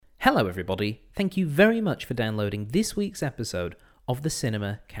Hello everybody, thank you very much for downloading this week's episode of the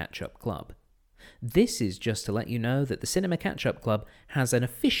Cinema Catch-Up Club. This is just to let you know that the Cinema Catch-Up Club has an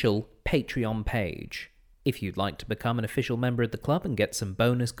official Patreon page. If you'd like to become an official member of the club and get some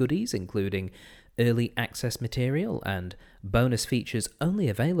bonus goodies, including early access material and bonus features only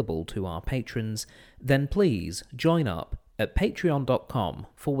available to our patrons, then please join up at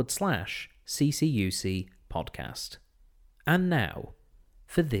patreon.com/CCUC podcast. And now,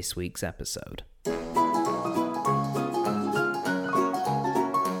 for this week's episode.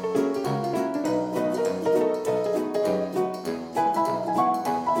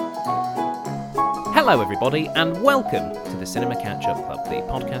 Hello everybody, and welcome to the Cinema Catch-Up Club, the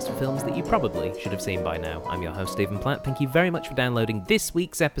podcast for films that you probably should have seen by now. I'm your host, Stephen Platt. Thank you very much for downloading this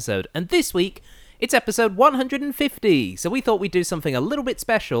week's episode. And this week, it's episode 150, so we thought we'd do something a little bit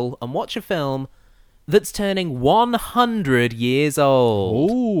special and watch a film that's turning 100 years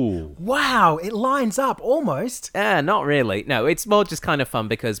old. Ooh. Wow, it lines up almost. Not really. No, it's more just kind of fun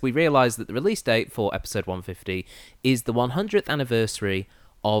because we realised that the release date for episode 150 is the 100th anniversary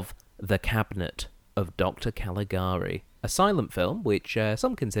of The Cabinet of Dr. Caligari, a silent film which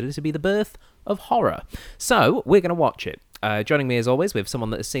some consider to be the birth of horror. So, we're going to watch it. Joining me as always, we have someone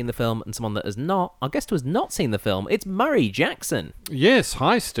that has seen the film and someone that has not. Our guest who has not seen the film, it's Murray Jackson. Yes,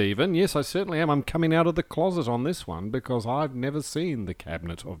 hi Stephen. Yes, I certainly am. I'm coming out of the closet on this one because I've never seen The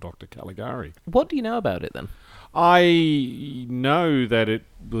Cabinet of Dr. Caligari. What do you know about it then? I know that it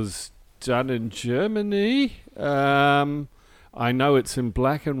was done in Germany. I know it's in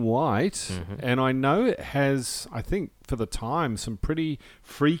black and white, and I know it has, I think, for the time, some pretty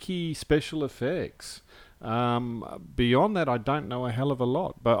freaky special effects. Beyond that, I don't know a hell of a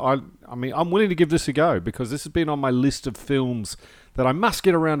lot. But I mean, I'm willing to give this a go because this has been on my list of films that I must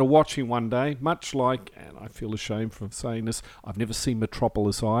get around to watching one day. Much like, and I feel ashamed for saying this, I've never seen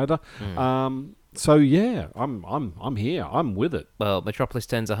Metropolis either. So yeah, I'm here. I'm with it. Well, Metropolis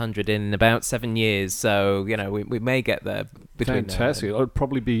turns 100 in about 7 years, so you know we may get there. Fantastic! It'd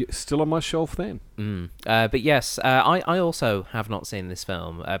probably be still on my shelf then. But yes, I also have not seen this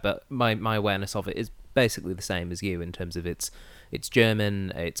film, but my awareness of it is basically the same as you in terms of it's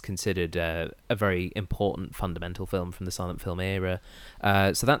German. It's considered a very important fundamental film from the silent film era.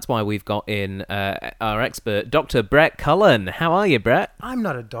 So that's why we've got in our expert, Dr. Brett Cullen. How are you, Brett? I'm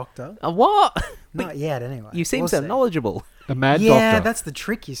not a doctor. What? Not yet, anyway. You seem so knowledgeable. A mad doctor. Yeah, that's the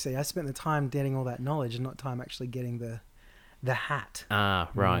trick, you see. I spent the time getting all that knowledge and not time actually getting the hat. Ah,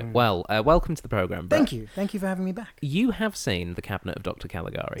 right. Well, welcome to the programme, Brett. Thank you. Thank you for having me back. You have seen The Cabinet of Dr.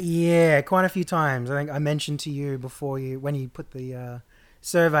 Caligari. Yeah, quite a few times. I think I mentioned to you before when you put the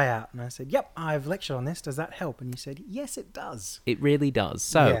survey out, and I said, yep, I've lectured on this. Does that help? And you said, yes, it does. It really does.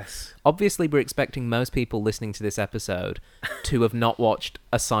 So, yes. Obviously, we're expecting most people listening to this episode to have not watched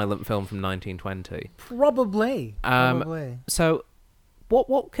a silent film from 1920. Probably. So,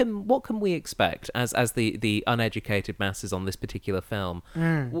 what can we expect as the uneducated masses on this particular film?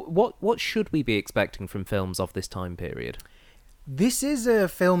 What should we be expecting from films of this time period? This is a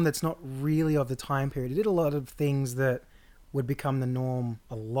film that's not really of the time period. It did a lot of things that would become the norm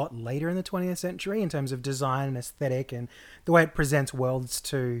a lot later in the 20th century in terms of design and aesthetic and the way it presents worlds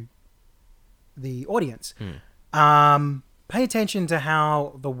to the audience. Pay attention to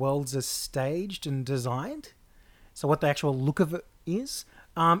how the worlds are staged and designed. So what the actual look of it is.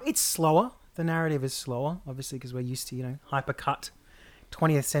 It's slower. The narrative is slower, obviously, because we're used to, hypercut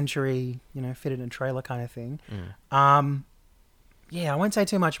 20th century, fitted in a trailer kind of thing. Yeah, I won't say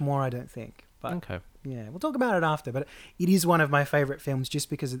too much more, I don't think. But okay. Yeah, we'll talk about it after, but it is one of my favourite films just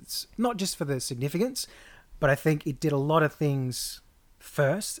because it's not just for the significance, but I think it did a lot of things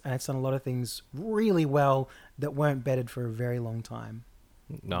first, and it's done a lot of things really well that weren't bedded for a very long time.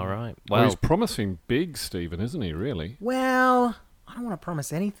 All right. Well, he's promising big, Stephen, isn't he, really? Well, I don't want to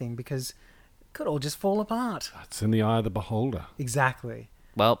promise anything because it could all just fall apart. It's in the eye of the beholder. Exactly.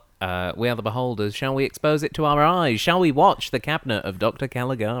 Well, we are the beholders. Shall we expose it to our eyes? Shall we watch The Cabinet of Dr.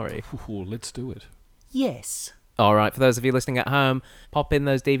 Caligari? Ooh, let's do it. Yes. All right, for those of you listening at home, pop in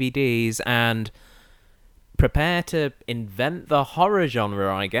those DVDs and prepare to invent the horror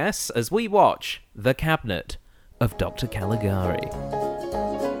genre, I guess, as we watch The Cabinet of Dr. Caligari.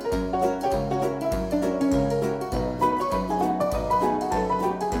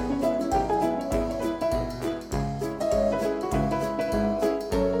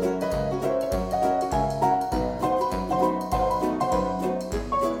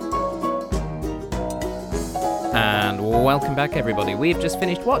 Welcome back, everybody. We've just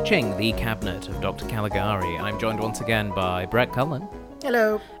finished watching The Cabinet of Dr. Caligari. I'm joined once again by Brett Cullen.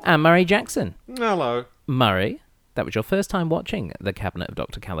 Hello. And Murray Jackson. Hello. Murray, that was your first time watching The Cabinet of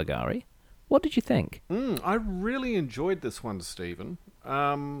Dr. Caligari. What did you think? I really enjoyed this one, Stephen.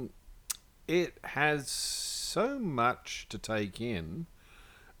 It has so much to take in,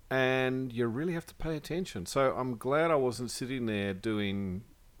 and you really have to pay attention. So I'm glad I wasn't sitting there doing,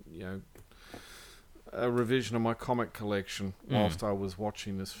 a revision of my comic collection whilst I was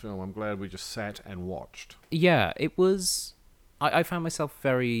watching this film. I'm glad we just sat and watched. Yeah, it was... I found myself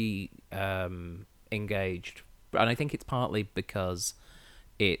very engaged, and I think it's partly because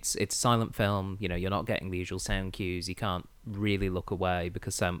it's a silent film. You're not getting the usual sound cues. You can't really look away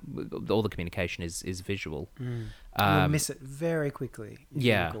because all the communication is visual. You'll miss it very quickly if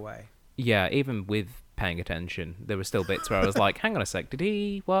you look away. Yeah, even with paying attention, there were still bits where I was like, hang on a sec, did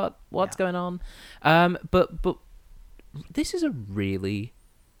he... What's going on? But this is a really,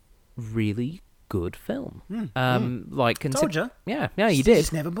 really good film. Told you. Yeah, you did. You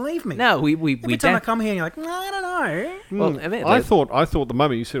just never believe me. No, we Every time I come here, you're like, I don't know. Well, admittedly, I thought the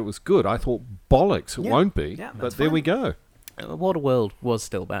moment you said it was good, I thought bollocks, it won't be. Yeah, but there we go. Waterworld was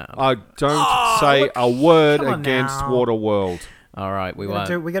still bad. I don't say a word come on against now. Waterworld. All right, we We won't.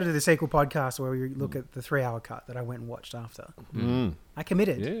 got to do the sequel podcast where we look at the 3-hour cut that I went and watched after. I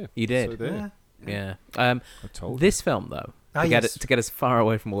committed. Yeah, You did. So there. Yeah. I told This film, though, to get as far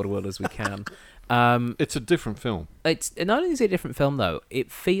away from Waterworld as we can, it's a different film. it's not only is it a different film though.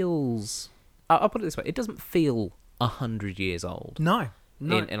 It feels. I'll put it this way: it doesn't feel 100 years old. No.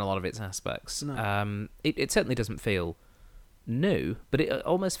 In a lot of its aspects. No. It certainly doesn't feel new, but it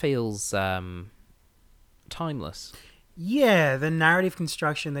almost feels timeless. Yeah, the narrative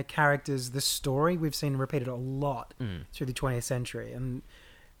construction, the characters, the story, we've seen repeated a lot through the 20th century. And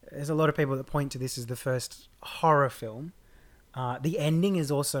there's a lot of people that point to this as the first horror film. The ending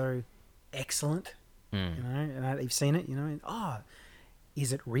is also excellent. And you've seen it,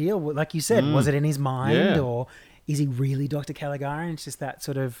 is it real? Like you said, was it in his mind or is he really Dr. Caligari? And it's just that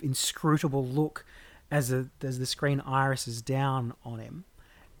sort of inscrutable look as the screen irises down on him.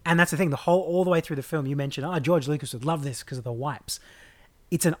 And that's the thing, all the way through the film, you mentioned, George Lucas would love this because of the wipes.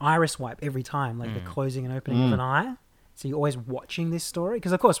 It's an iris wipe every time, like the closing and opening of an eye. So you're always watching this story.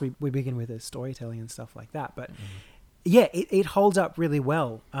 Because, of course, we begin with the storytelling and stuff like that. But, yeah, it holds up really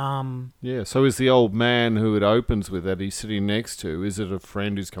well. So is the old man who it opens with that he's sitting next to, is it a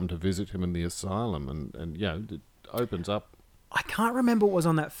friend who's come to visit him in the asylum? And it opens up. I can't remember what was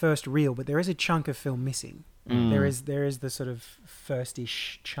on that first reel, but there is a chunk of film missing. There is the sort of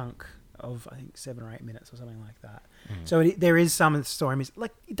first-ish chunk of, I think, 7 or 8 minutes or something like that. So there is some of the story missing.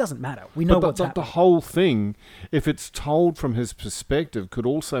 Like, it doesn't matter. We know what's happening. The whole thing, if it's told from his perspective, could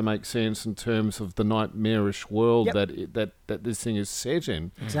also make sense in terms of the nightmarish world that this thing is set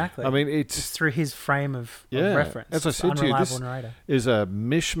in. Exactly. I mean, it's through his frame of reference. As I said to you, this narrator. is a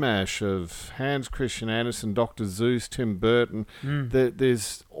mishmash of Hans Christian Andersen, Dr. Seuss, Tim Burton.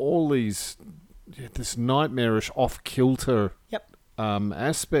 There's all this nightmarish off-kilter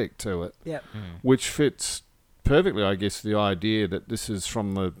aspect to it, which fits perfectly, I guess, the idea that this is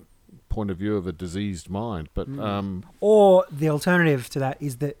from the point of view of a diseased mind. But or the alternative to that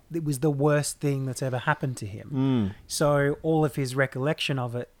is that it was the worst thing that's ever happened to him. So all of his recollection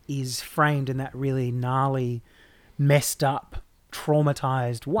of it is framed in that really gnarly, messed up,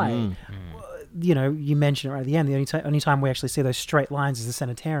 traumatized way. You mentioned it right at the end. The only time we actually see those straight lines is the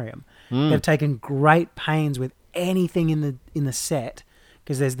sanitarium. They've taken great pains with anything in the set,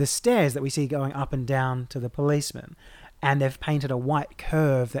 because there's the stairs that we see going up and down to the policeman, and they've painted a white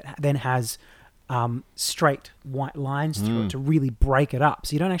curve that then has straight white lines through it to really break it up.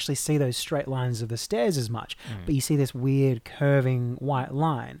 So you don't actually see those straight lines of the stairs as much, but you see this weird curving white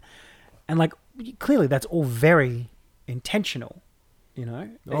line. And like, clearly that's all very intentional,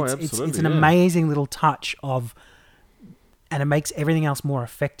 absolutely, it's an amazing little touch of, and it makes everything else more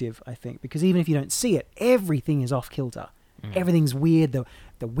effective, I think, because even if you don't see it, everything is off kilter. Everything's weird.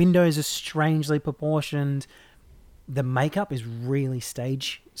 The windows are strangely proportioned. The makeup is really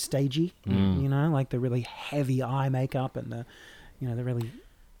stagey. Like the really heavy eye makeup and the really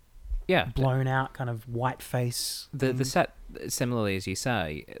blown out kind of white face. The set, similarly as you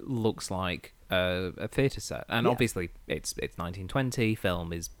say, looks like a theatre set, and obviously it's 1920.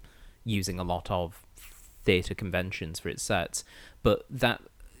 Film is using a lot of theatre conventions for its sets, but that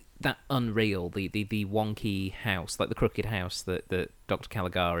unreal, the wonky house, like the crooked house that Dr.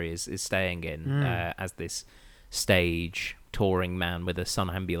 Caligari is staying in as this stage touring man with a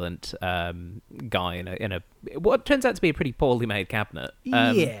somnambulant guy in a what turns out to be a pretty poorly made cabinet.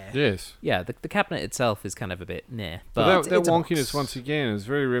 Yes. Yeah, the cabinet itself is kind of a bit nah. But that it's wonkiness, once again, is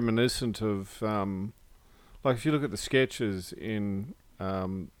very reminiscent of, like if you look at the sketches in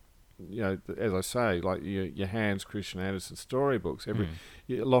as I say, like your Hans Christian Andersen storybooks, a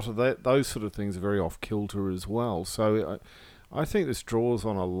lot of those sort of things are very off kilter as well. So I think this draws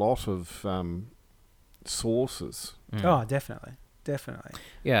on a lot of sources. Oh, definitely.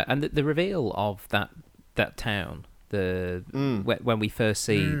 Yeah, and the reveal of that town, when we first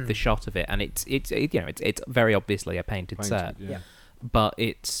see the shot of it, and it's very obviously a painted set, but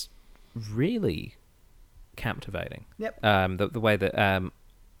it's really captivating. Yep. The way that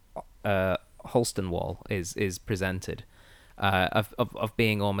Holston Wall is presented, of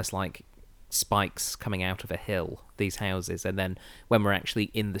being almost like spikes coming out of a hill, these houses, and then when we're actually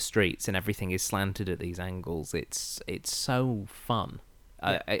in the streets and everything is slanted at these angles, it's so fun.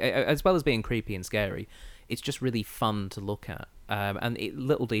 As well as being creepy and scary, it's just really fun to look at. And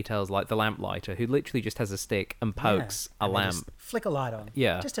little details like the lamplighter, who literally just has a stick and pokes a lamp. Just flick a light on.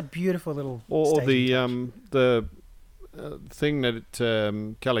 Yeah. Just a beautiful little Or staging the thing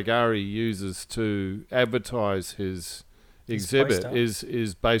that Caligari uses to advertise his exhibit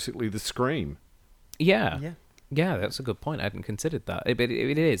is basically the scream. Yeah, that's a good point. I hadn't considered that. It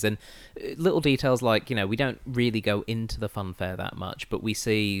is. And little details like, we don't really go into the fun fair that much, but we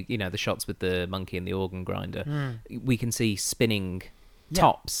see, the shots with the monkey and the organ grinder. We can see spinning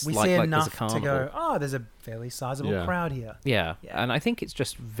tops. We like, see like enough there's a carnival. to go, there's a fairly sizable crowd here. Yeah. And I think it's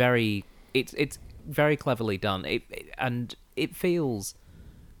just it's very cleverly done. And it feels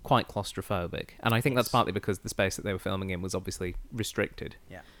quite claustrophobic, and I think that's partly because the space that they were filming in was obviously restricted.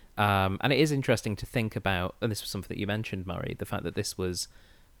 And it is interesting to think about, and this was something that you mentioned, Murray, the fact that this was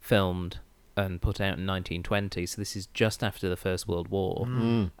filmed and put out in 1920, so this is just after the First World War,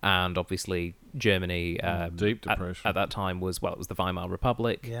 and obviously Germany deep depression at that time was it was the Weimar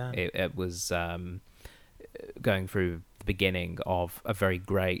Republic. It was going through the beginning of a very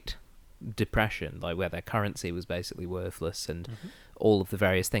great depression, like where their currency was basically worthless, and all of the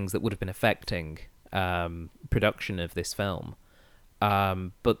various things that would have been affecting production of this film,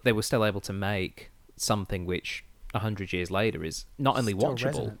 but they were still able to make something which 100 years later is not only Still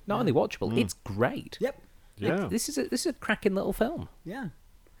watchable, resonant. it's great. This is a cracking little film.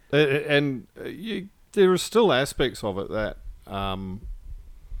 And there are still aspects of it that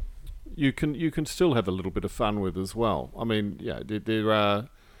you can still have a little bit of fun with as well. I mean, there are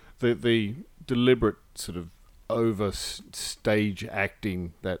the deliberate sort of over stage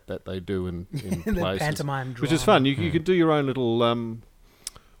acting that they do in the places, pantomime drama. which is fun. You can do your own little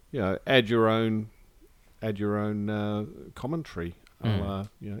add your own commentary,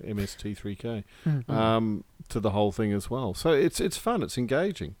 MST3K to the whole thing as well. So it's fun. It's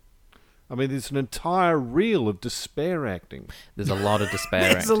engaging. I mean, there's an entire reel of despair acting. There's a lot of despair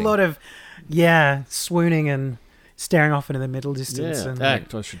acting. There's a lot of swooning and staring off into the middle distance. Yeah,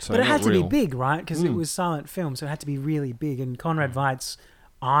 act, I should say. But it had to real. be big, right? Because it was silent film, so it had to be really big. And Conrad Veidt's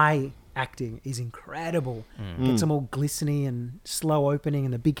eye acting is incredible. Gets them all glistening and slow opening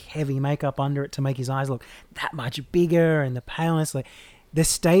and the big heavy makeup under it to make his eyes look that much bigger, and the paleness. Like, the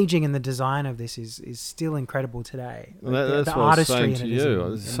staging and the design of this is still incredible today. Well, that's the what I was artistry saying in to it you.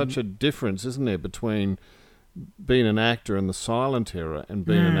 There's such a difference, isn't there, between being an actor in the silent era and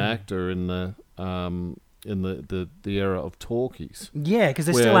being an actor in the era of talkies. Yeah, because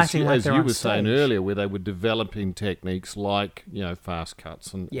they're still acting like they're on as you were saying stage. earlier, where they were developing techniques like fast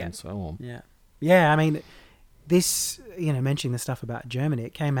cuts and so on. Yeah. I mean, this mentioning the stuff about Germany,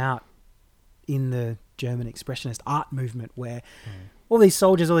 it came out in the German expressionist art movement, where all these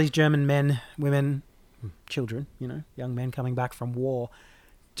soldiers, all these German men, women, children, young men coming back from war,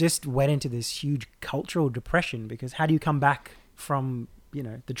 just went into this huge cultural depression, because how do you come back from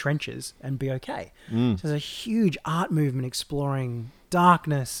the trenches and be okay? So there's a huge art movement exploring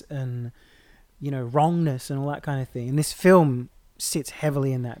darkness and wrongness and all that kind of thing, and this film sits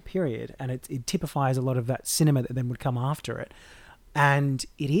heavily in that period, and it typifies a lot of that cinema that then would come after it. And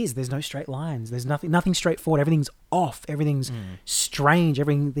there's no straight lines, there's nothing straightforward, everything's off, everything's strange,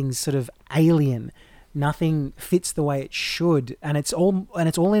 everything's sort of alien, nothing fits the way it should, and it's all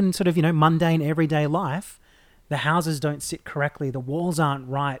in sort of mundane everyday life. The houses don't sit correctly, the walls aren't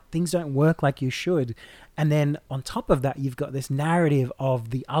right, things don't work like you should, and then on top of that you've got this narrative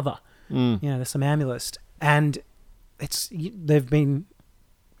of the other, the somnambulist, and they've been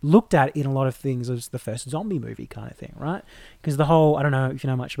looked at in a lot of things as the first zombie movie kind of thing, right? Because the whole, I don't know if you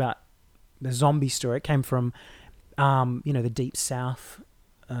know much about the zombie story, it came from the Deep South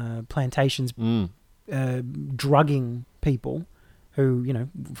plantations, drugging people who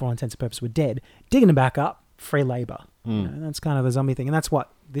for all intents and purposes were dead, digging them back up, free labor. That's kind of the zombie thing, and that's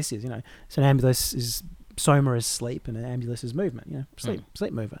what this is. So an ambulance is, soma is sleep, and an ambulance is movement.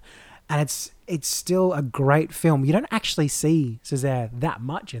 Sleep mover. And it's still a great film. You don't actually see Césaire that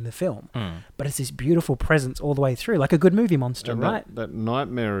much in the film, but it's this beautiful presence all the way through, like a good movie monster, And right? that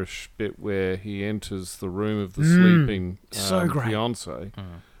nightmarish bit where he enters the room of the sleeping so great. fiance,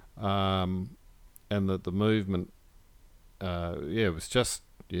 and the movement, it was just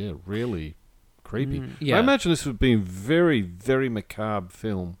really creepy. Yeah. I imagine this would be a very, very macabre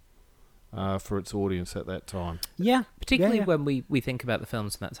film for its audience at that time. Yeah. Particularly when we think about the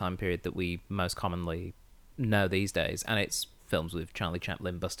films from that time period that we most commonly know these days, and it's films with Charlie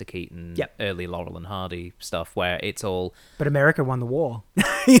Chaplin, Buster Keaton, early Laurel and Hardy stuff, where it's all... But America won the war.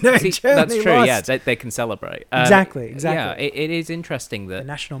 See, Germany that's true, lost. yeah, they can celebrate. Exactly. Yeah, it is interesting that... The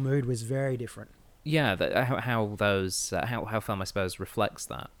national mood was very different. Yeah, how film, I suppose, reflects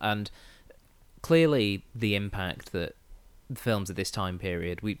that. And clearly the impact that films of this time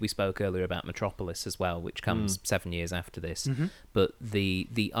period, we spoke earlier about Metropolis as well, which comes 7 years after this, but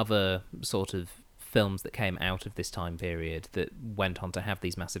the other sort of films that came out of this time period that went on to have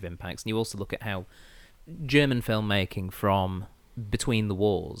these massive impacts. And you also look at how German filmmaking from between the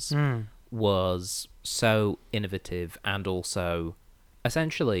wars was so innovative and also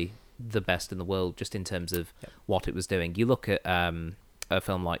essentially the best in the world just in terms of what it was doing. You look at a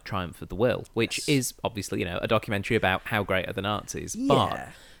film like Triumph of the Will, which is obviously, a documentary about how great are the Nazis. Yeah. But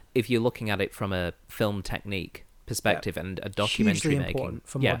if you're looking at it from a film technique perspective and a documentary Hugely making important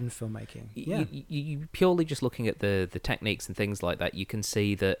for modern filmmaking. Yeah. You purely just looking at the techniques and things like that, you can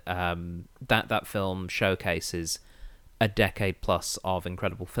see that that film showcases a decade plus of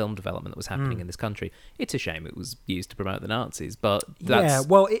incredible film development that was happening in this country. It's a shame it was used to promote the Nazis, but that's... Yeah,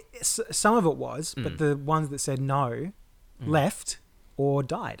 well, some of it was, but the ones that said no left or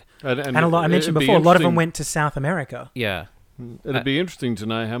died. And a lot, I mentioned before, a lot of them went to South America. Yeah. It'd be interesting to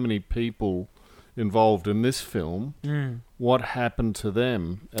know how many people involved in this film, what happened to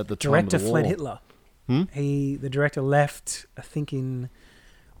them at the time Director of the war. fled Hitler. The director left, I think, in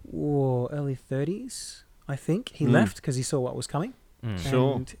early 30s, I think. He left because he saw what was coming.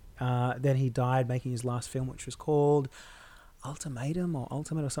 Sure. And then he died making his last film, which was called Ultimatum or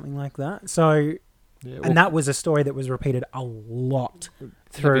Ultimate or something like that. So... Yeah, well, and that was a story that was repeated a lot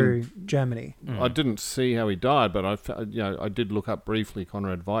through Germany. I didn't see how he died, but I did look up briefly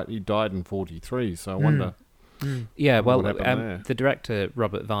Conrad Veidt. He died in 1943, so I wonder. Yeah, well, the director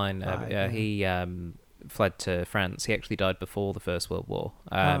Robert Vine, he fled to France. He actually died before the First World War.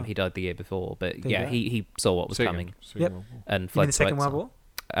 He died the year before, but he saw what was coming and fled. The Second World War.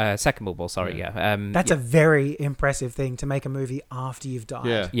 Second World War, sorry, yeah. That's a very impressive thing to make a movie after you've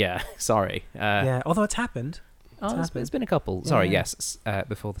died. Yeah, sorry. Although it's happened. It's been a couple. Sorry, yes,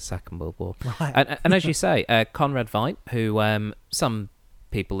 before the Second World War. Right. And as you say, Conrad Veidt, who some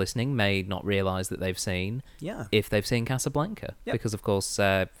people listening may not realise that they've seen, if they've seen Casablanca, because of course,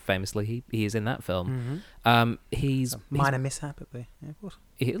 famously, he is in that film. He's minor mishap at the airport.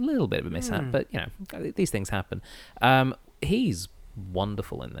 A little bit of a mishap, but these things happen. He's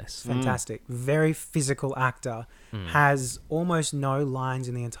wonderful in this. Fantastic. Very physical actor. Has almost no lines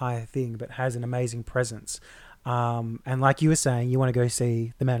in the entire thing, but has an amazing presence. And like you were saying, you want to go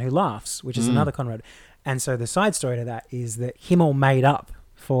see The Man Who Laughs, which is another Conrad. And so the side story to that is that Himmel made up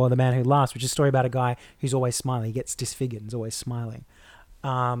for The Man Who Laughs, which is a story about a guy who's always smiling. He gets disfigured and is always smiling.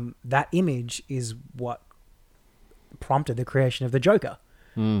 That image is what prompted the creation of the Joker.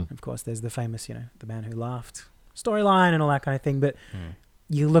 Of course, there's the famous, The Man Who Laughed storyline and all that kind of thing, but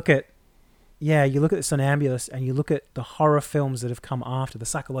you look at the Sonambulist and you look at the horror films that have come after, the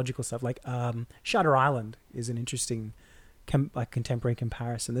psychological stuff, like Shutter Island is an interesting contemporary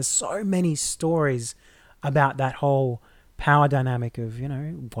comparison. There's so many stories about that whole power dynamic of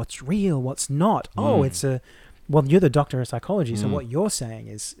what's real, what's not. You're the doctor of psychology, so what you're saying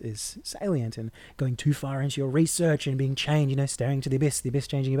is salient and going too far into your research and being changed, staring to the abyss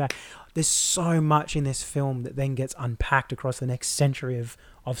changing you back. There's so much in this film that then gets unpacked across the next century of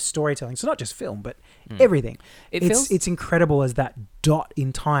storytelling. So not just film, but everything. It's incredible as that dot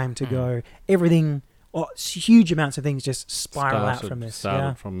in time to go, everything, huge amounts of things just spiral out from this.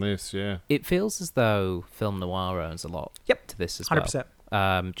 From this, yeah. It feels as though film noir owns a lot to this as 100%.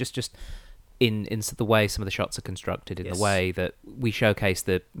 well. Just in the way some of the shots are constructed, in the way that we showcase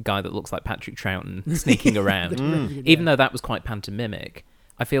the guy that looks like Patrick Troughton sneaking around. Even though that was quite pantomimic,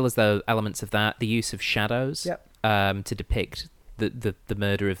 I feel as though elements of that, the use of shadows to depict the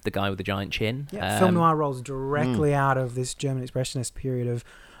murder of the guy with the giant chin. Film noir rolls directly out of this German expressionist period of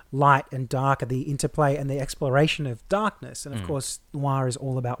light and dark, and the interplay and the exploration of darkness. And of course, noir is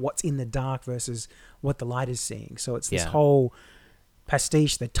all about what's in the dark versus what the light is seeing. So it's this whole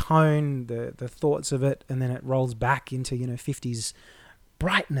pastiche, the tone, the thoughts of it, and then it rolls back into 50s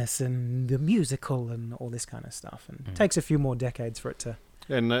brightness and the musical and all this kind of stuff. And it takes a few more decades for it to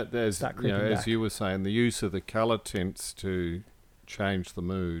And that, as start you know, creeping as back. you were saying, the use of the colour tints to change the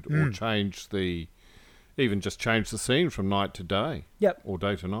mood or change the, even just change the scene from night to day. Yep. Or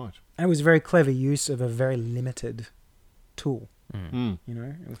day to night. And it was a very clever use of a very limited tool. Mm. You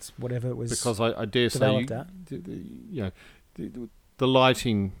know, it's whatever it was. Because I dare say, developed the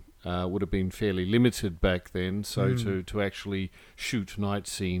lighting would have been fairly limited back then, so to actually shoot night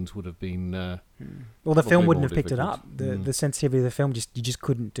scenes would have been well, the probably film wouldn't more have picked it difficult. up. The sensitivity of the film you just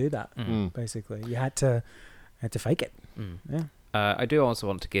couldn't do that. Basically, you had to fake it. Yeah. I do also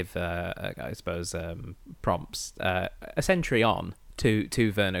want to give, I suppose, prompts. A century on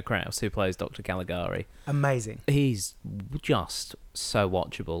to Werner Krauss, who plays Dr. Caligari. Amazing. He's just so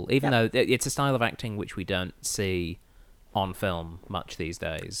watchable, even though it's a style of acting which we don't see on film much these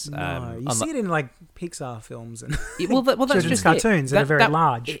days. No, you see it in like Pixar films and well, that's children's just cartoons that are very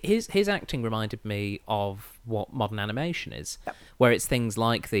large. His acting reminded me of what modern animation is, where it's things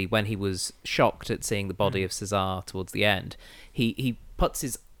like when he was shocked at seeing the body of Cesar towards the end, he puts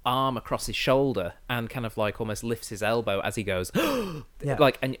his arm across his shoulder and kind of like almost lifts his elbow as he goes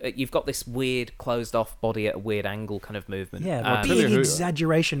like, and you've got this weird closed off body at a weird angle kind of movement. Big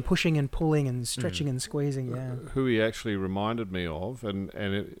exaggeration, pushing and pulling and stretching and squeezing. Who he actually reminded me of, and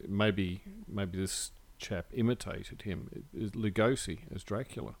it, maybe this chap imitated him, is Lugosi as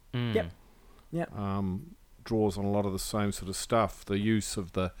Dracula. Draws on a lot of the same sort of stuff, the use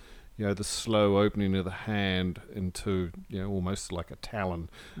of the slow opening of the hand into, almost like a talon.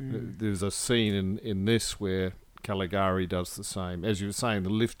 There's a scene in this where Caligari does the same. As you were saying, the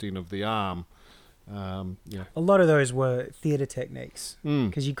lifting of the arm. A lot of those were theatre techniques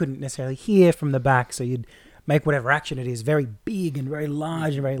because you couldn't necessarily hear from the back, so you'd make whatever action it is very big and very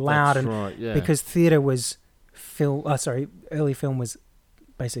large and very loud. That's right, yeah. Because theatre was early film was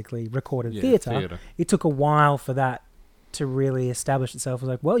basically recorded theatre. It took a while for that to really establish itself. It was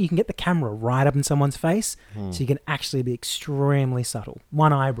like, well, you can get the camera right up in someone's face, so you can actually be extremely subtle,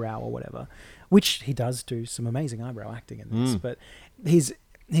 one eyebrow or whatever, which he does do some amazing eyebrow acting in this. But his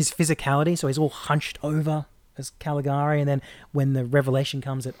physicality, so he's all hunched over as Caligari, and then when the revelation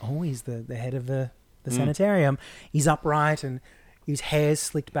comes that he's the head of the sanitarium, he's upright and his hair's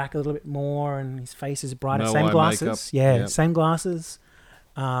slicked back a little bit more, and his face is brighter. No same eye glasses, makeup. Same glasses.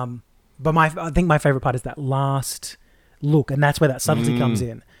 But I think my favorite part is that last look, and that's where that subtlety comes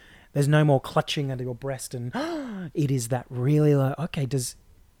in. There's no more clutching under your breast, and it is that really like, okay,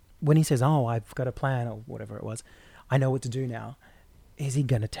 when he says, I've got a plan, or whatever it was, I know what to do now. Is he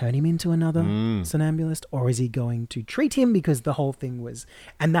going to turn him into another somnambulist, or is he going to treat him? Because the whole thing was,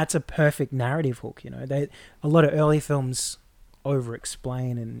 and that's a perfect narrative hook. A lot of early films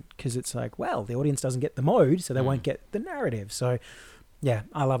over-explain, and because it's like, well, the audience doesn't get the mode, so they won't get the narrative. So yeah,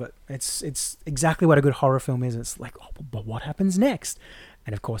 I love it. It's exactly what a good horror film is. It's like, but what happens next?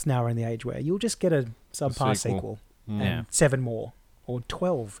 And of course, now we're in the age where you'll just get a subpar sequel and 7 more, or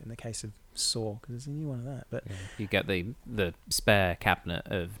 12 in the case of Saw, because there's a new one of that. But you get the spare cabinet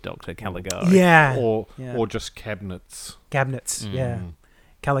of Dr. Caligari. Or just cabinets. Cabinets,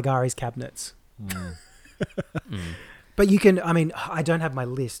 Caligari's cabinets. But you can, I don't have my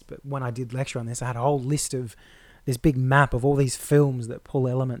list, but when I did lecture on this, I had a whole list of this big map of all these films that pull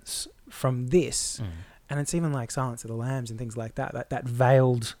elements from this. And it's even like Silence of the Lambs and things like that, that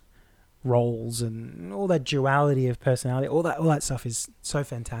veiled roles and all that duality of personality, all that stuff is so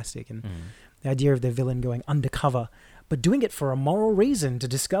fantastic. And the idea of the villain going undercover, but doing it for a moral reason to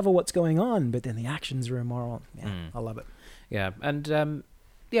discover what's going on, but then the actions are immoral. I love it. Yeah, and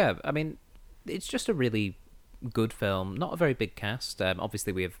it's just a really good film. Not a very big cast.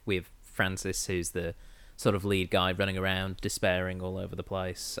 Obviously, we have Francis, who's the sort of lead guy running around despairing all over the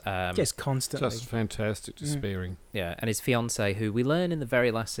place. Just constantly. Just fantastic despairing. Yeah, and his fiancée, who we learn in the very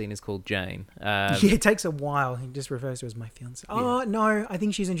last scene is called Jane. It takes a while. He just refers to her as my fiancée. Oh, no, I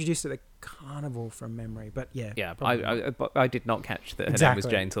think she's introduced at the carnival from memory, but yeah. Yeah, I did not catch that her name was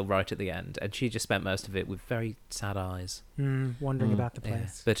Jane till right at the end, and she just spent most of it with very sad eyes. Wandering about the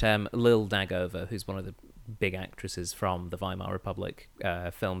place. Yeah. But Lil Dagover, who's one of the big actresses from the Weimar Republic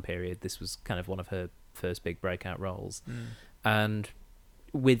film period, this was kind of one of her first big breakout roles, and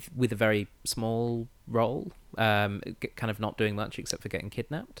with a very small role, kind of not doing much except for getting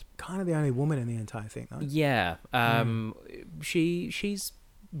kidnapped. Kind of the only woman in the entire thing, though. Yeah, she's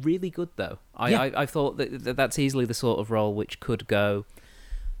really good though. I thought that's easily the sort of role which could go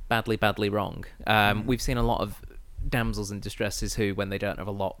badly wrong. We've seen a lot of damsels in distresses who, when they don't have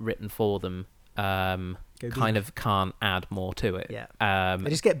a lot written for them, kind of can't add more to it. They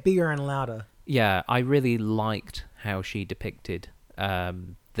just get bigger and louder. Yeah, I really liked how she depicted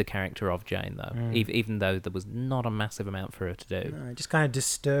the character of Jane, though, even though there was not a massive amount for her to do. No, just kind of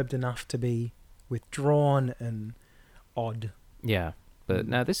disturbed enough to be withdrawn and odd. Yeah, but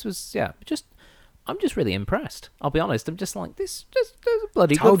no, this was I'm just really impressed. I'll be honest. I'm just like, this just a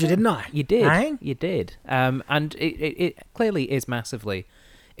bloody Told good you, film. didn't I? You did. Eh? You did. And it clearly is massively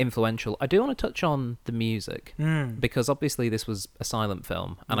influential. I do want to touch on the music because obviously this was a silent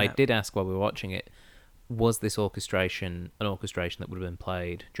film, and I did ask while we were watching it, was this orchestration an orchestration that would have been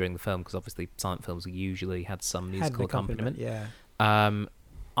played during the film? Because obviously silent films usually had some musical accompaniment. Yeah.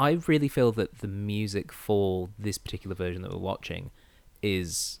 I really feel that the music for this particular version that we're watching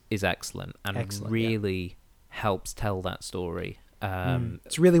is excellent and really helps tell that story.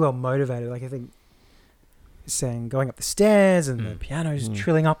 It's really well motivated. Like, I think going up the stairs and the piano's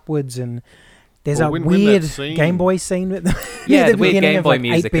trilling upwards, and there's a weird Game Boy scene with the weird Game Boy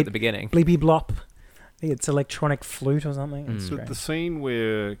music at the beginning. Bleepy blop. I think it's electronic flute or something. It's the scene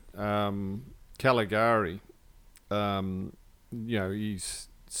where Caligari, he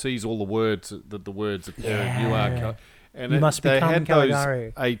sees all the words that the words appear. Yeah. You are, and you must they become had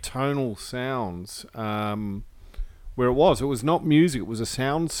Caligari. Those atonal sounds. Where it was not music; it was a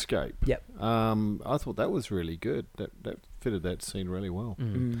soundscape. Yep. I thought that was really good. That fitted that scene really well.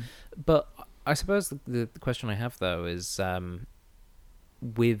 But I suppose the question I have though is,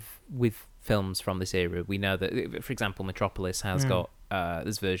 with films from this era, we know that, for example, Metropolis has got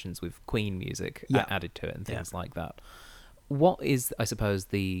there's versions with Queen music added to it and things like that. What is, I suppose,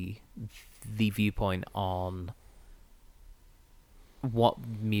 the viewpoint on what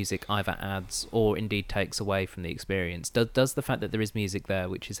music either adds or indeed takes away from the experience? Does the fact that there is music there,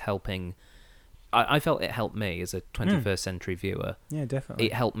 which is helping... I felt it helped me as a 21st century viewer. Yeah, definitely.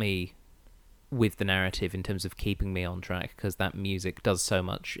 It helped me with the narrative in terms of keeping me on track, because that music does so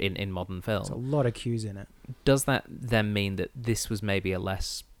much in modern film. There's a lot of cues in it. Does that then mean that this was maybe a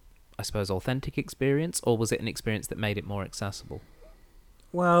less, I suppose, authentic experience, or was it an experience that made it more accessible?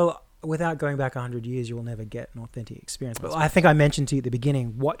 Well, without going back 100 years, you will never get an authentic experience. But I think I mentioned to you at the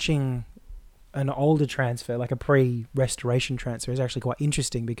beginning, watching an older transfer, like a pre-restoration transfer, is actually quite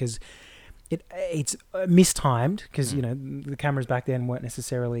interesting because it's mistimed, because the cameras back then weren't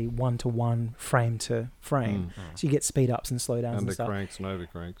necessarily 1-to-1 frame to frame, so you get speed ups and slow downs and stuff. Under cranks and over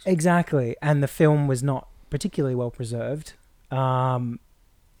cranks. Exactly, and the film was not particularly well preserved.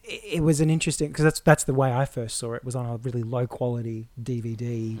 It was an interesting, because that's the way I first saw it. Was on a really low quality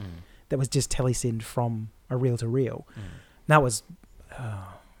DVD that was just telesyned from a reel to reel. That was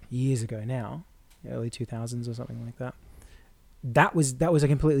years ago now, early 2000s or something like that. That was a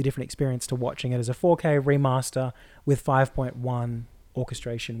completely different experience to watching it as a 4K remaster with 5.1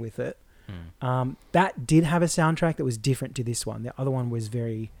 orchestration with it. That did have a soundtrack that was different to this one. The other one was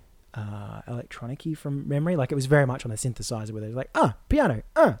very electronic-y from memory. Like, it was very much on a synthesizer where they were like, piano,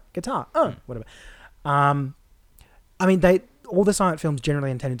 guitar, whatever. I mean, all the silent films generally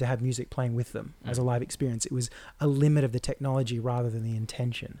intended to have music playing with them as a live experience. It was a limit of the technology rather than the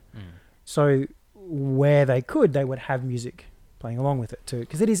intention. So where they could, they would have music playing along with it too,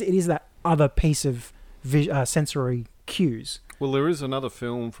 because it is that other piece of sensory cues. Well, there is another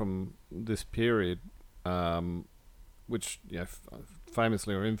film from this period, which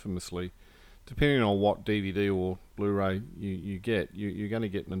famously or infamously, depending on what DVD or Blu-ray you get, you're going to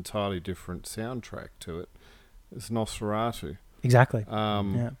get an entirely different soundtrack to it. It's Nosferatu. Exactly.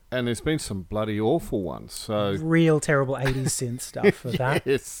 And there's been some bloody awful ones. So real terrible 80s synth stuff of that.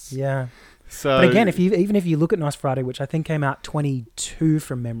 Yes. Yeah. So, but again, even if you look at Nosferatu, which I think came out 22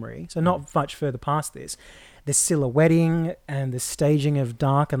 from memory, so not much further past this, the silhouetting and the staging of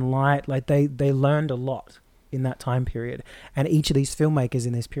dark and light, like they learned a lot in that time period. And each of these filmmakers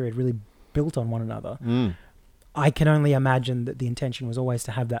in this period really built on one another. I can only imagine that the intention was always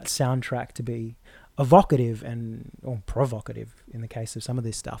to have that soundtrack to be evocative or provocative in the case of some of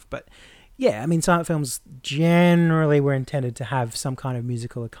this stuff. But yeah, I mean, silent films generally were intended to have some kind of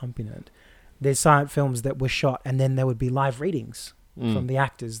musical accompaniment. There's silent films that were shot and then there would be live readings from the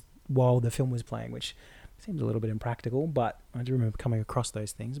actors while the film was playing, which seems a little bit impractical, but I do remember coming across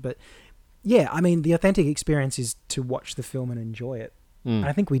those things. But yeah, I mean, the authentic experience is to watch the film and enjoy it. And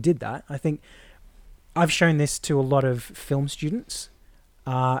I think we did that. I think I've shown this to a lot of film students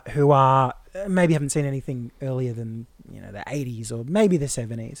who are maybe haven't seen anything earlier than the 80s or maybe the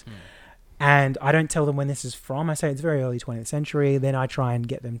 70s. And I don't tell them when this is from. I say it's very early 20th century. Then I try and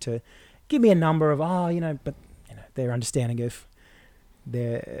get them to give me a number of, but their understanding of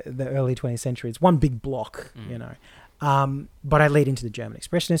the early 20th century. It's one big block, But I lead into the German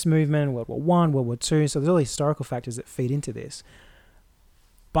Expressionist movement, World War I, World War II. So there's all these historical factors that feed into this.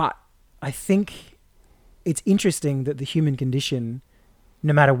 But I think it's interesting that the human condition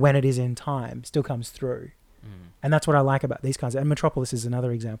no matter when it is in time, still comes through. And that's what I like about these kinds of... And Metropolis is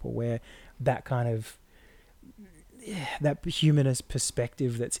another example where that kind of... that humanist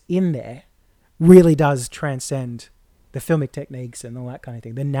perspective that's in there really does transcend the filmic techniques and all that kind of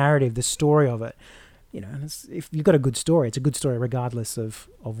thing. The narrative, the story of it. And if you've got a good story, it's a good story regardless of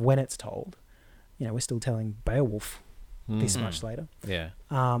when it's told. We're still telling Beowulf this much later. Yeah.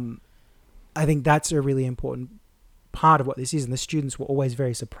 I think that's a really important part of what this is, and the students were always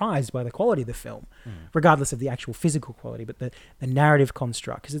very surprised by the quality of the film, regardless of the actual physical quality, but the narrative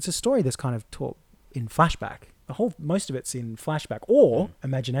construct, because it's a story that's kind of taught in flashback. Most of it's in flashback or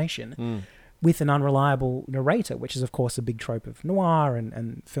imagination, with an unreliable narrator, which is of course a big trope of noir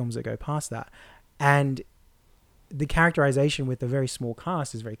and films that go past that. And the characterization with a very small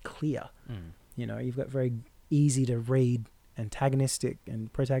cast is very clear. You've got very easy to read antagonistic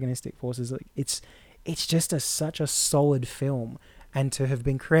and protagonistic forces. It's just such a solid film, and to have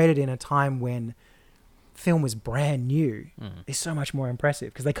been created in a time when film was brand new is so much more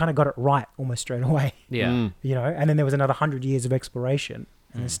impressive, because they kind of got it right almost straight away. And then there was another 100 years of exploration,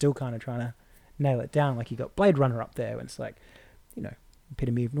 and they're still kind of trying to nail it down. Like, you got Blade Runner up there, and it's like,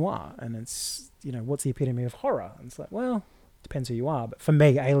 epitome of noir, and it's, what's the epitome of horror? And it's like, well, depends who you are, but for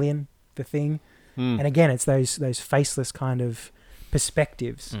me, Alien, The Thing, and again, it's those faceless kind of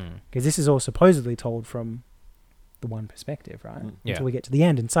perspectives, because this is all supposedly told from the one perspective, right? Until we get to the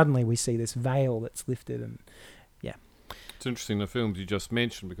end, and suddenly we see this veil that's lifted, and it's interesting, the films you just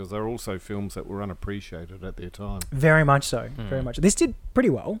mentioned, because they're also films that were unappreciated at their time. Very much so. Very much. This did pretty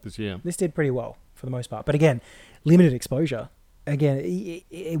well. This did pretty well for the most part, but again, limited exposure. Again,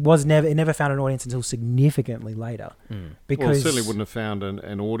 it never found an audience until significantly later. Because it certainly wouldn't have found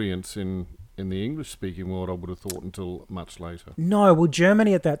an audience in the English-speaking world, I would have thought, until much later. No, well,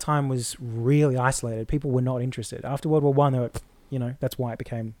 Germany at that time was really isolated. People were not interested. After World War One, they were, that's why it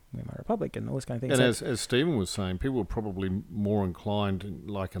became Weimar Republic and all this kind of thing. And as Stephen was saying, people were probably more inclined,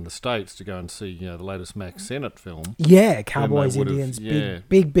 like in the States, to go and see, the latest Max Sennett film. Yeah, cowboys, Indians,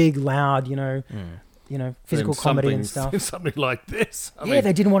 big, loud, physical comedy and stuff. Something like this. I mean,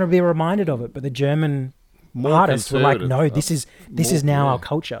 they didn't want to be reminded of it, but the German artists were like, no, this is now our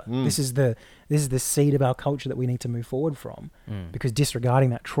culture. This is the seed of our culture that we need to move forward from, because disregarding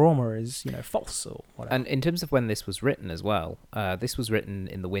that trauma is false or whatever. And in terms of when this was written as well, this was written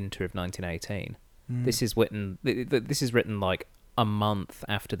in the winter of 1918. This is written like a month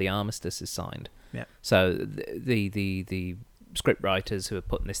after the armistice is signed. So the script writers who are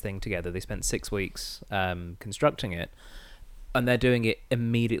putting this thing together, they spent 6 weeks constructing it. And they're doing it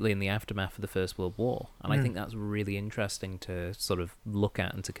immediately in the aftermath of the First World War. And I think that's really interesting to sort of look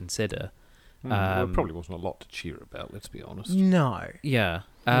at and to consider. Well, it probably wasn't a lot to cheer about, let's be honest. No. Yeah.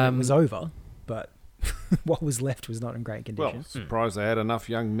 It was over, but what was left was not in great condition. Well, surprised they had enough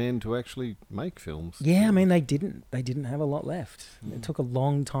young men to actually make films. Yeah, I mean, they didn't have a lot left. It took a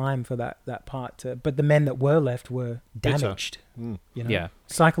long time for that part to... But the men that were left were damaged.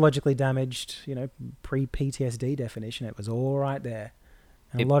 Psychologically damaged, pre-PTSD definition. It was all right there.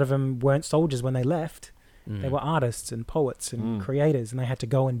 And a lot of them weren't soldiers when they left. They were artists and poets and creators, and they had to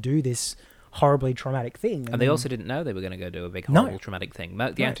go and do this horribly traumatic thing. And they also didn't know they were going to go do a big, horrible, traumatic thing.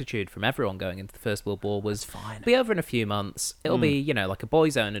 The attitude from everyone going into the First World War was, fine. Be over in a few months. It'll be, like a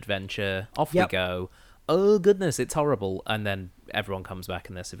boy's own adventure. Off we go. Oh, goodness, it's horrible. And then everyone comes back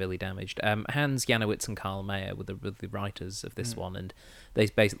and they're severely damaged. Hans Janowitz and Karl Mayer were the writers of this one, and they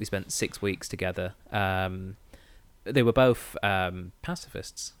basically spent 6 weeks together. They were both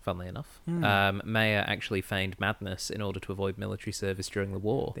pacifists, funnily enough. Mayer actually feigned madness in order to avoid military service during the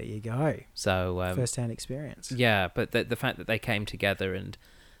war. There you go. So first-hand experience. Yeah, but the fact that they came together and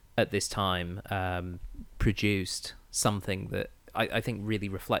at this time produced something that I think really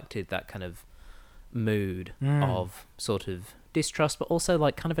reflected that kind of mood of sort of distrust, but also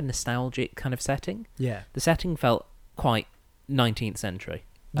like kind of a nostalgic kind of setting. Yeah. The setting felt quite 19th century.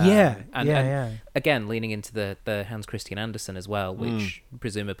 And again, leaning into the Hans Christian Andersen as well, which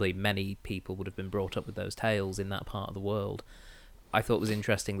presumably many people would have been brought up with those tales in that part of the world. I thought it was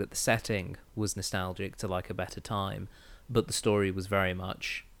interesting that the setting was nostalgic to like a better time, but the story was very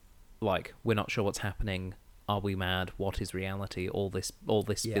much like, we're not sure what's happening. Are we mad? What is reality? All this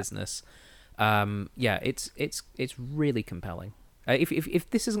business. It's really compelling. If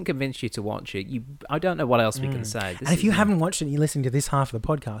this hasn't convinced you to watch it, I don't know what else we can say. And if you haven't watched it and you're listening to this half of the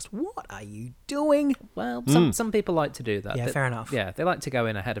podcast, what are you doing? Well, some people like to do that. Yeah, fair enough. Yeah, they like to go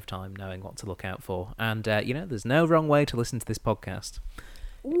in ahead of time knowing what to look out for. And, there's no wrong way to listen to this podcast.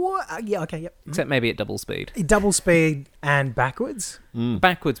 What? Yeah, okay, yep. Except maybe at double speed. Double speed and backwards.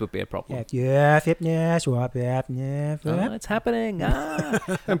 Backwards would be a problem. Yeah. Oh, it's happening.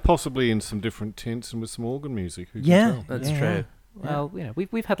 And possibly in some different tints and with some organ music. Who can tell? That's true. Well,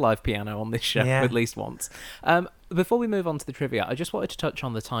 we've had live piano on this show at least once. Before we move on to the trivia, I just wanted to touch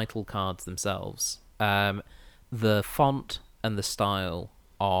on the title cards themselves. The font and the style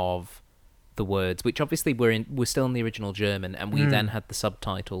of the words, which obviously we're still in the original German, and we then had the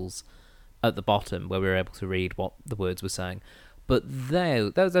subtitles at the bottom where we were able to read what the words were saying. But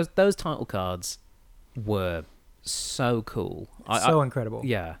those title cards were so cool. So incredible.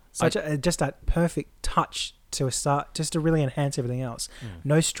 Yeah. Just that perfect touch to a start, just to really enhance everything else.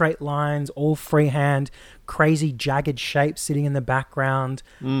 No straight lines, all freehand, crazy jagged shapes sitting in the background,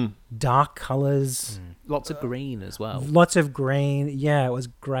 dark colours. Lots of green as well. Lots of green. Yeah, it was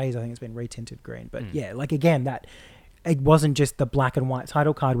great. I think it's been retinted green. But yeah, like again, that it wasn't just the black and white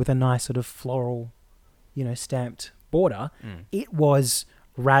title card with a nice sort of floral, stamped border. It was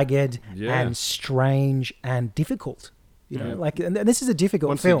ragged and strange and difficult. And this is a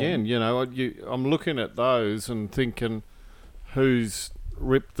difficult film. Once again, I'm looking at those and thinking, who's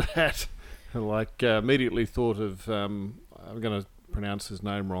ripped that? Immediately thought of, I'm going to pronounce his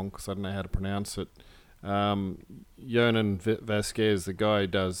name wrong because I don't know how to pronounce it. Jonan Vasquez, the guy who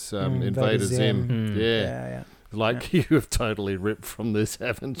does Invader Zim. Yeah. You have totally ripped from this,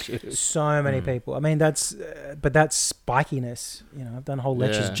 haven't you? So many people. I mean, that's spikiness. I've done whole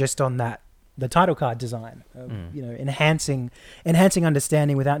lectures just on that. The title card design, enhancing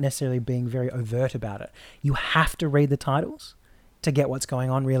understanding without necessarily being very overt about it. You have to read the titles to get what's going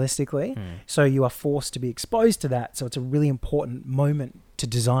on realistically. So you are forced to be exposed to that. So it's a really important moment to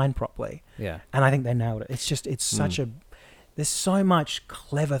design properly. Yeah. And I think they nailed it. It's such there's so much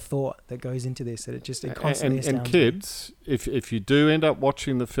clever thought that goes into this that it constantly astounds and kids, if you do end up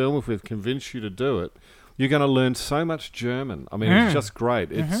watching the film, if we've convinced you to do it, you're going to learn so much German. I mean, it's just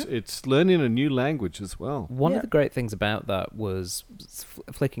great. It's learning a new language as well. One of the great things about that was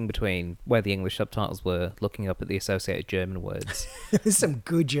flicking between where the English subtitles were, looking up at the associated German words. There's some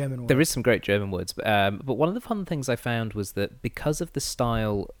good German words. There is some great German words. But one of the fun things I found was that because of the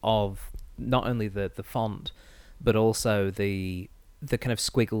style of not only the font, but also the kind of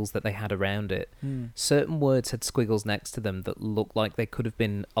squiggles that they had around it. Certain words had squiggles next to them that looked like they could have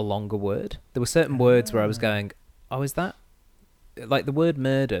been a longer word. There were certain words where I was going, oh, is that... Like the word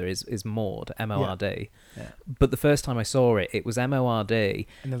murder is Mord, M-O-R-D. Yeah. But the first time I saw it, it was M-O-R-D.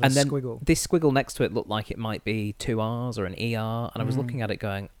 And then squiggle. This squiggle next to it looked like it might be two R's or an ER. And I was looking at it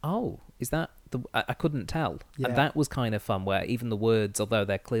going, oh, is that... I couldn't tell. Yeah. And that was kind of fun, where even the words, although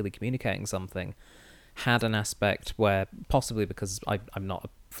they're clearly communicating something, had an aspect where, possibly because I'm not a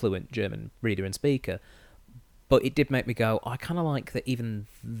fluent German reader and speaker, but it did make me go, I kind of like that even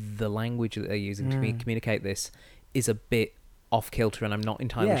the language that they're using to communicate this is a bit off-kilter, and I'm not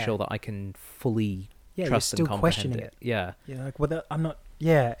entirely sure that I can fully trust and comprehend it. Yeah. I'm not...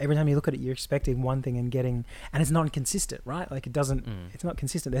 Yeah, every time you look at it, you're expecting one thing and getting... And it's not inconsistent, right? Like, it doesn't... It's not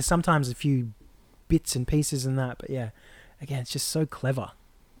consistent. There's sometimes a few bits and pieces in that, but yeah, again, it's just so clever.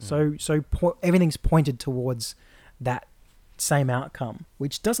 Everything's pointed towards that same outcome,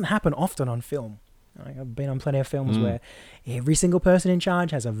 which doesn't happen often on film. I've been on plenty of films where every single person in charge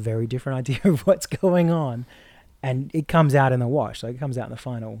has a very different idea of what's going on, and it comes out in the wash. Like, it comes out in the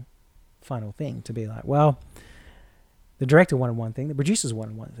final thing to be like, well, the director wanted one thing, the producers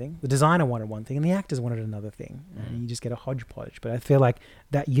wanted one thing, the designer wanted one thing, and the actors wanted another thing, and you just get a hodgepodge. But I feel like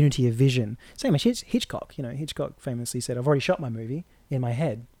that unity of vision, same as Hitchcock. Hitchcock famously said, "I've already shot my movie in my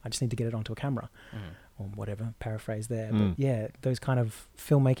head. I just need to get it onto a camera," or whatever, paraphrase there. But yeah, those kind of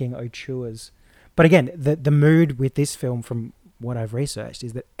filmmaking auteurs. But again, the mood with this film, from what I've researched,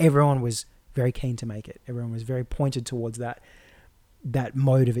 is that everyone was very keen to make it. Everyone was very pointed towards that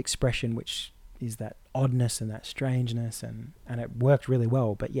mode of expression, which is that oddness and that strangeness, and it worked really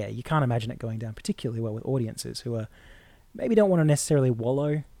well. But yeah, you can't imagine it going down particularly well with audiences who are maybe don't want to necessarily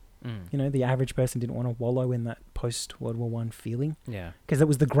wallow. The average person didn't want to wallow in that post-World War I feeling. Yeah. Because it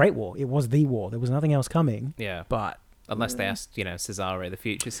was the Great War. It was the war. There was nothing else coming. Yeah. But... Unless they asked, Cesare, the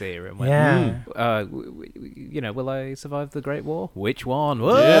future seer, and went, will I survive the Great War? Which one?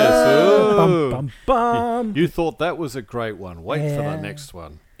 Whoa! Yes. Bum, bum, bum. You thought that was a great one. Wait for the next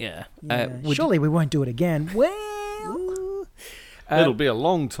one. Yeah. Surely we won't do it again. Well... it'll be a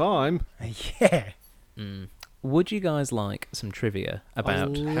long time. Yeah. Would you guys like some trivia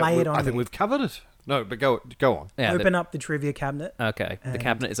about... I think we've covered it. No, but go on. Yeah, Open up the trivia cabinet. Okay, the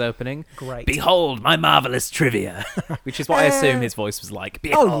cabinet is opening. Great. Behold my marvelous trivia. Which is what I assume his voice was like.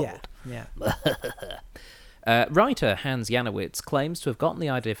 Behold. Oh, yeah. Writer Hans Janowitz claims to have gotten the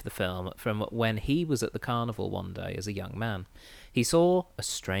idea for the film from when he was at the carnival one day as a young man. He saw a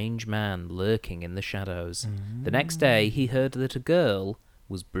strange man lurking in the shadows. The next day, he heard that a girl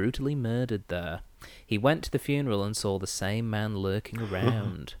was brutally murdered there. He went to the funeral and saw the same man lurking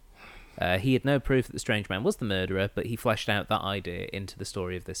around. He had no proof that the strange man was the murderer, but he fleshed out that idea into the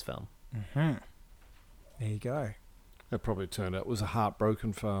story of this film. There you go. It probably turned out it was a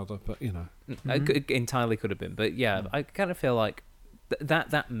heartbroken father, but, It entirely could have been. But yeah, I kind of feel like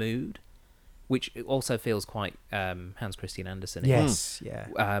that mood, which also feels quite Hans Christian Andersen. Yes, yeah.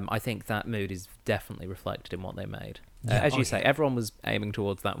 I think that mood is definitely reflected in what they made. As you say, everyone was aiming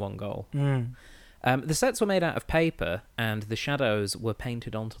towards that one goal. The sets were made out of paper, and the shadows were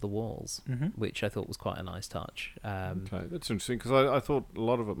painted onto the walls, which I thought was quite a nice touch. Okay, that's interesting, because I thought a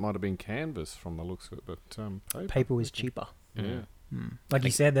lot of it might have been canvas from the looks of it, but Paper was cheaper. Yeah. Like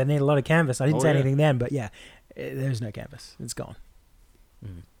you said, they need a lot of canvas. I didn't say yeah. anything then, but yeah, there's no canvas. It's gone.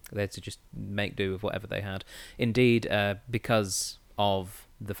 They had to just make do with whatever they had. Indeed, because of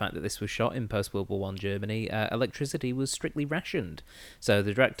the fact that this was shot in post-World War I Germany, electricity was strictly rationed. So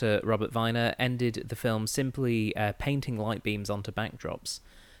the director, Robert Weiner, ended the film simply painting light beams onto backdrops.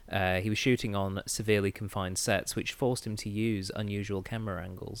 He was shooting on severely confined sets, which forced him to use unusual camera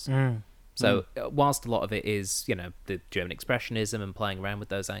angles. So whilst a lot of it is, the German expressionism and playing around with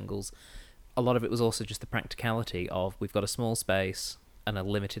those angles, a lot of it was also just the practicality of, we've got a small space and a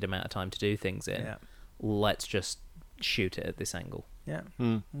limited amount of time to do things in. Yeah. Let's just shoot it at this angle. Yeah.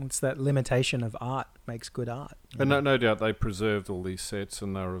 It's that limitation of art makes good art. And no doubt they preserved all these sets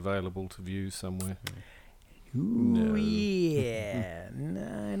and they're available to view somewhere. Ooh, yeah.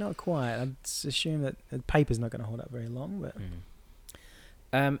 No, not quite. I'd assume that the paper's not going to hold up very long, but...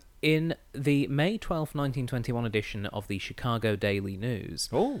 In the May 12, 1921 edition of the Chicago Daily News,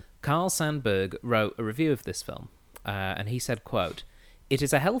 Carl Sandburg wrote a review of this film, and he said, quote, "It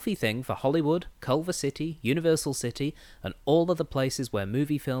is a healthy thing for Hollywood, Culver City, Universal City, and all other places where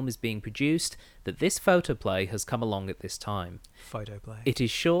movie film is being produced that this photoplay has come along at this time. Photoplay. It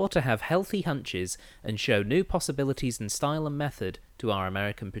is sure to have healthy hunches and show new possibilities in style and method to our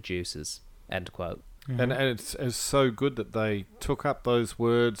American producers." End quote. And it's so good that they took up those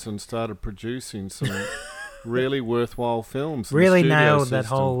words and started producing some really worthwhile films. Really nailed that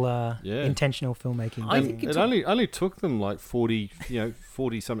whole intentional filmmaking. I think it only took them like 40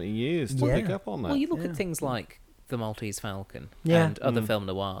 something years to pick up on that. Well, you look at things like The Maltese Falcon and other film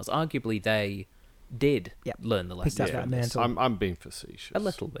noirs. Arguably, they did learn the lesson. Picked up that mantle. I'm being facetious a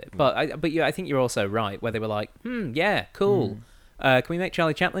little bit, but I think you're also right. Where they were like, cool. Can we make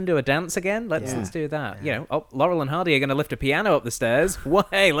Charlie Chaplin do a dance again? Let's do that. Yeah. Laurel and Hardy are going to lift a piano up the stairs. Well,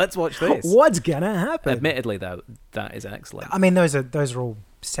 hey, let's watch this. What's gonna happen? Admittedly, though, that is excellent. I mean, those are all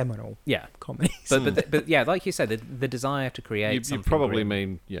seminal comedies. But yeah, like you said, the desire to create something. You probably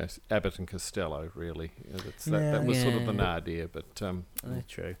brilliant. mean Abbott and Costello, really. That was sort of an idea, but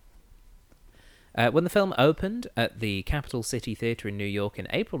true. When the film opened at the Capitol City Theatre in New York in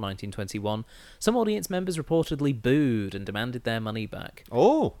April 1921, some audience members reportedly booed and demanded their money back.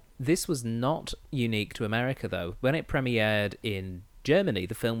 Oh! This was not unique to America, though. When it premiered in Germany,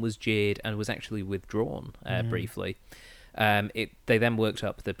 the film was jeered and was actually withdrawn briefly. The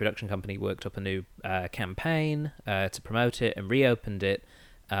production company worked up a new campaign to promote it and reopened it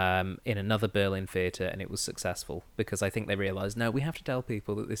in another Berlin theatre, and it was successful because I think they realised, no, we have to tell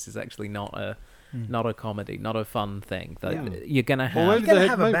people that this is actually not a comedy, not a fun thing. That you're going to have. You're gonna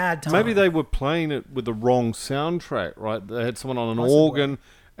have a bad time. Maybe they were playing it with the wrong soundtrack, right? They had someone on an organ,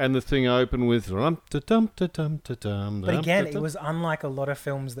 and the thing opened with dum-da-dum-da-dum-da-dum. But again, it was unlike a lot of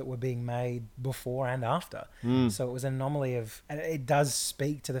films that were being made before and after. So it was an anomaly and it does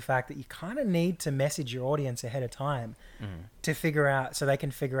speak to the fact that you kind of need to message your audience ahead of time to figure out, so they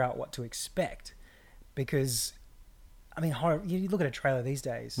can figure out what to expect. Because, I mean, horror, you look at a trailer these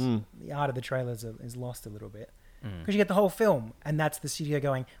days, the art of the trailers is lost a little bit. Because you get the whole film, and that's the studio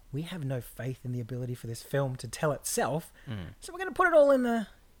going, we have no faith in the ability for this film to tell itself, so we're going to put it all in the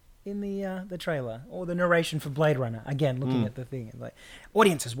trailer, or the narration for Blade Runner. Again, looking at the thing, like,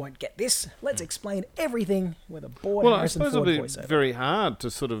 audiences won't get this. Let's explain everything with a bored Harrison Ford voiceover. Well, I suppose it'll be very hard to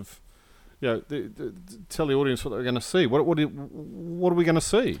sort of, tell the audience what they're going to see. What are we going to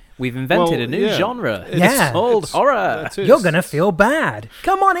see? We've invented a new genre. It's called horror. You're going to feel bad.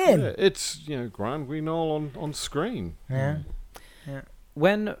 Come on in. Yeah, it's Graham Greenough on screen. Yeah.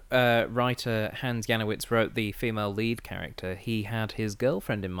 When writer Hans Janowitz wrote the female lead character, he had his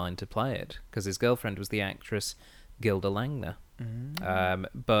girlfriend in mind to play it, because his girlfriend was the actress Gilda Langner.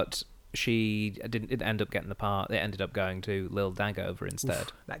 But she didn't end up getting the part. It ended up going to Lil Dagover instead.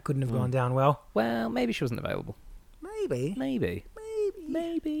 Oof, that couldn't have gone down well. Well, maybe she wasn't available. Maybe.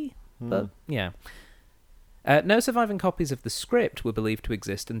 But yeah. No surviving copies of the script were believed to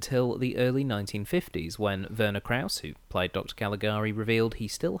exist until the early 1950s, when Werner Krauss, who played Dr. Caligari, revealed he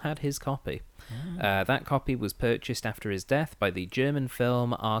still had his copy. That copy was purchased after his death by the German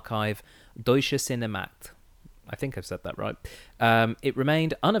film archive Deutsche Cinemacht. I think I've said that right. It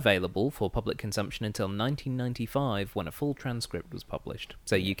remained unavailable for public consumption until 1995, when a full transcript was published.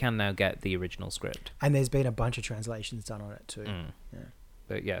 So you can now get the original script. And there's been a bunch of translations done on it too. Yeah.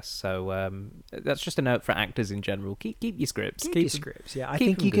 But yes, so that's just a note for actors in general. Keep your scripts. Keep your scripts, yeah. I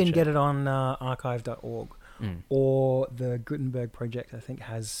think you can get it on archive.org. Or the Gutenberg Project, I think,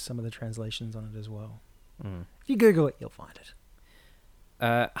 has some of the translations on it as well. If you Google it, you'll find it.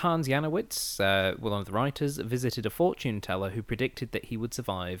 Hans Janowitz, one of the writers, visited a fortune teller who predicted that he would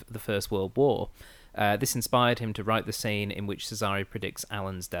survive the First World War. This inspired him to write the scene in which Cesare predicts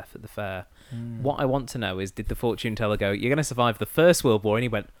Alan's death at the fair. What I want to know is, did the fortune teller go, "You're going to survive the First World War," and he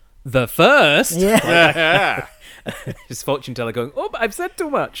went, "The first?" Yeah. His fortune teller going, "Oh, but I've said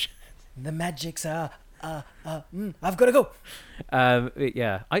too much." The magics are... I've got to go.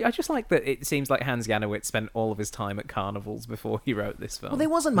 Yeah, I just like that it seems like Hans Janowitz spent all of his time at carnivals before he wrote this film. Well, there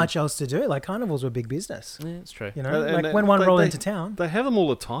wasn't much else to do. Like, carnivals were big business. Yeah, it's true. You know, like when one rolled into town. They have them all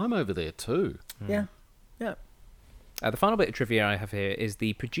the time over there too. Yeah. The final bit of trivia I have here is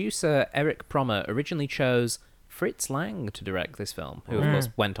the producer Eric Promer originally chose Fritz Lang to direct this film, who of course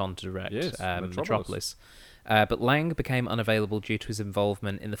went on to direct Metropolis. But Lang became unavailable due to his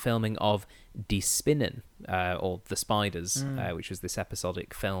involvement in the filming of Die Spinnen, or The Spiders, which was this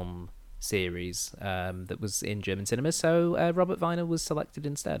episodic film series that was in German cinemas, so Robert Weiner was selected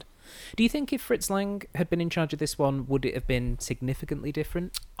instead. Do you think if Fritz Lang had been in charge of this one, would it have been significantly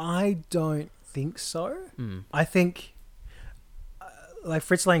different? I don't think so. I think like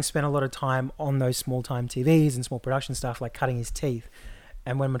Fritz Lang spent a lot of time on those small-time TVs and small production stuff, like cutting his teeth.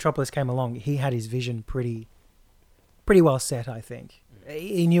 And when Metropolis came along, he had his vision pretty well set, I think.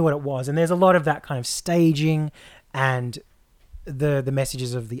 He knew what it was. And there's a lot of that kind of staging and the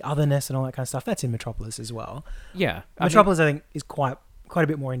messages of the otherness and all that kind of stuff. That's in Metropolis as well. Yeah. Metropolis, I think, is quite a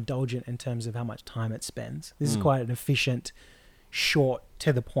bit more indulgent in terms of how much time it spends. This is quite an efficient, short,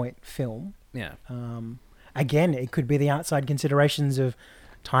 to-the-point film. Yeah. Again, it could be the outside considerations of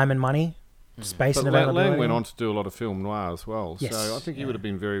time and money, space and availability. Lang went on to do a lot of film noir as well, Yes, so I think he would have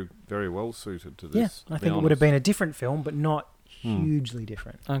been very, very well suited to this. Yeah, I think it would have been a different film, but not hugely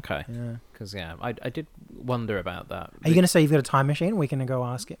different. Okay. Yeah. Because, I did wonder about that. Are you going to say you've got a time machine? We can go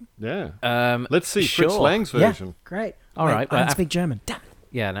ask him. Yeah. Let's see sure. Fritz Lang's version. Yeah, great. All right. I don't speak German. Damn it.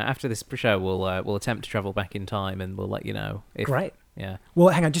 Yeah, now after this show, we'll attempt to travel back in time, and we'll let you know. Great. Yeah. Well,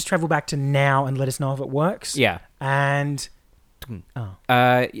 hang on. Just travel back to now and let us know if it works. Yeah. And...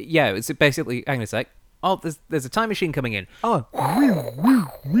 yeah, it's basically... Hang on a sec. Oh, there's a time machine coming in. Oh. Wow,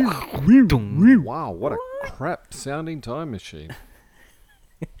 what a crap-sounding time machine.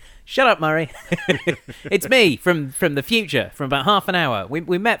 Shut up, Murray. It's me from the future, from about half an hour.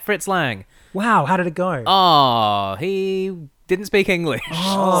 We met Fritz Lang. Wow, how did it go? Oh, he didn't speak English.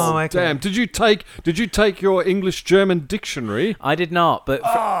 Oh, okay. Damn! Did you take your English-German dictionary? I did not, but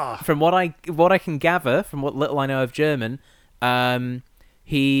from what I can gather, from what little I know of German,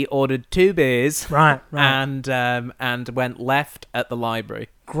 he ordered 2 beers, Right. and went left at the library.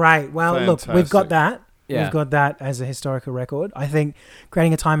 Great. Well, Fantastic. look, we've got that. Yeah. We've got that as a historical record. I think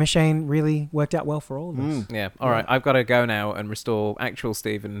creating a time machine really worked out well for all of us. Yeah. All right. I've got to go now and restore actual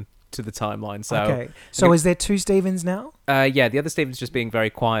Stephen to the timeline. So Okay. So is there 2 Stevens now? yeah, the other Stephen's just being very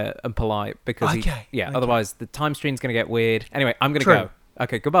quiet and polite because Okay. otherwise the time stream's going to get weird. Anyway, I'm going to True. go.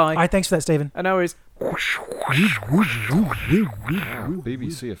 Okay, goodbye. All right, thanks for that, Stephen. No worries. BBC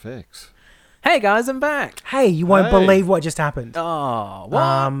FX. Hey guys, I'm back. Hey, you won't Hey. believe what just happened. Oh,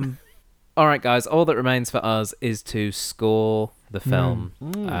 what? All right, guys. All that remains for us is to score the film.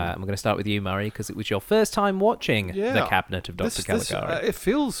 I'm going to start with you, Murray, because it was your first time watching The Cabinet of Dr. Caligari. It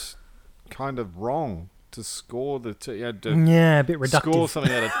feels kind of wrong to score the Yeah, a bit reductive. score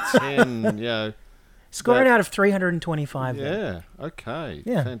something out of 10. Yeah. Score it out of 325. then. Yeah. Okay.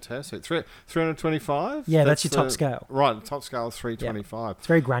 Yeah. Fantastic. 325. Yeah, that's your top scale. Right. The top scale is 325. It's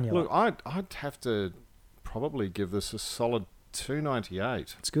very granular. Look, I'd have to probably give this a solid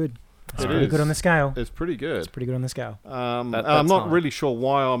 298. It's good. It's It pretty is. good on the scale. It's pretty good. It's pretty good on the scale. I'm That's not fine. really sure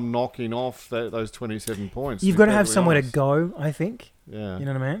why I'm knocking off those 27 points. You've be got to have perfectly somewhere honest. to go, I think. Yeah. You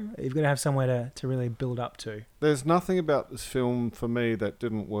know what I mean? You've got to have somewhere to really build up to. There's nothing about this film for me that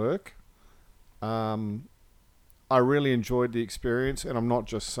didn't work. I really enjoyed the experience, and I'm not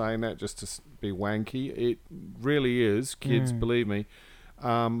just saying that just to be wanky. It really is. Kids, believe me.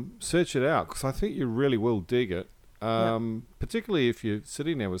 Search it out, because I think you really will dig it. Particularly if you're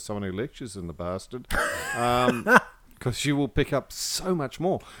sitting there with someone who lectures in the bastard, because you will pick up so much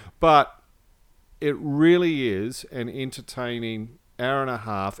more. But it really is an entertaining hour and a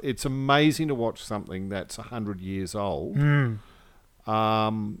half. It's amazing to watch something that's 100 years old.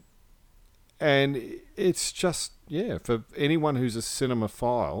 And it's just, for anyone who's a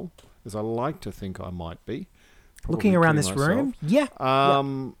cinemaphile, as I like to think I might be. Looking around this room,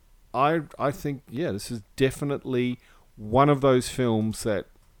 I think, this is definitely one of those films that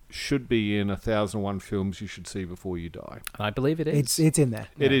should be in 1001 films you should see before you die. I believe it is. It's in there.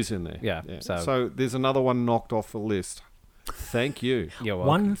 It is in there. Yeah. So there's another one knocked off the list. Thank you. You're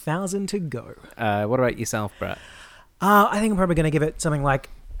welcome. 1,000 to go. What about yourself, Brett? I think I'm probably going to give it something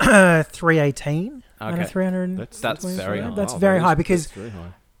like 318 out of 300. That's very high. That's very high, because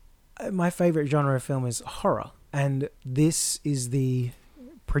my favorite genre of film is horror, and this is the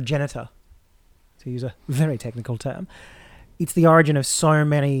progenitor, to use a very technical term. It's the origin of so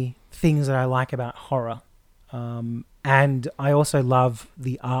many things that I like about horror. And I also love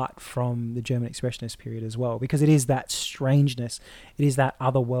the art from the German Expressionist period as well, because it is that strangeness, it is that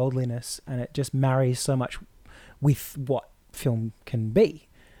otherworldliness, and it just marries so much with what film can be.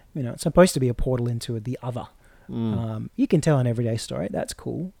 You know, it's supposed to be a portal into the other. You can tell an everyday story. That's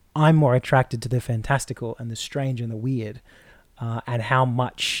cool. I'm more attracted to the fantastical and the strange and the weird, and how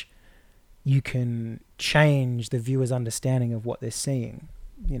much you can change the viewer's understanding of what they're seeing.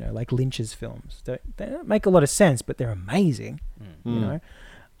 You know, like Lynch's films. They don't make a lot of sense, but they're amazing. You know,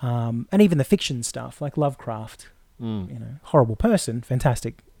 and even the fiction stuff, like Lovecraft. You know, horrible person,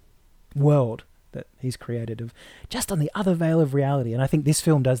 fantastic world that he's created of just on the other veil of reality. And I think this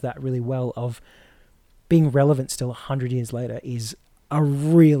film does that really well, of being relevant still 100 years later is a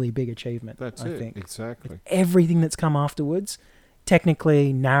really big achievement. That's I think. Exactly. With everything that's come afterwards,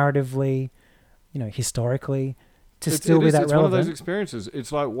 technically, narratively, you know, historically, to still be that relevant. It's one of those experiences.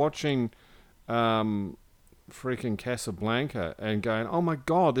 It's like watching freaking Casablanca and going, oh my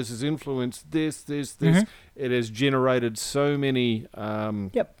God, this has influenced this. It has generated so many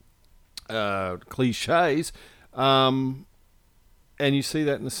cliches, and you see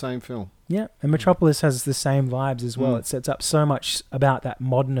that in the same film. Yeah, and Metropolis has the same vibes as well. It sets up so much about that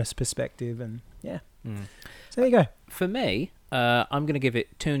modernist perspective, and so there you go. For me, I'm going to give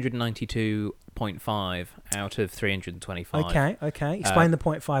it 292.5 out of 325. Okay. Explain the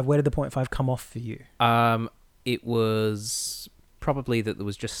 0.5. Where did the 0.5 come off for you? It was probably that there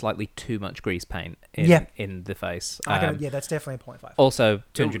was just slightly too much grease paint in the face. That's definitely a 0.5. Also,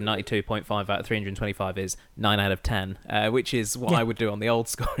 292.5 out of 325 is 9 out of 10, which is what I would do on the old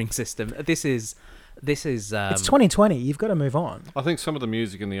scoring system. This is it's 2020. You've got to move on. I think some of the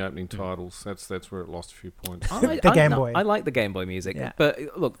music in the opening titles, that's where it lost a few points. The Game Boy. I like the Game Boy music, but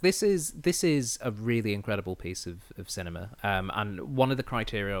look, this is a really incredible piece of cinema. And one of the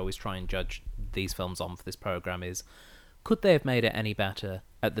criteria I always try and judge these films on for this program is, could they have made it any better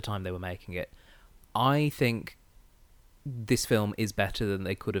at the time they were making it? I think this film is better than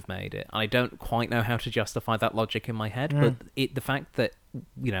they could have made it. I don't quite know how to justify that logic in my head, but the fact that,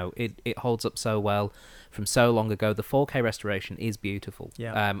 you know, it holds up so well from so long ago. The 4K restoration is beautiful.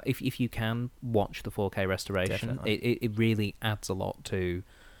 Yeah. If you can watch the 4K restoration, it really adds a lot to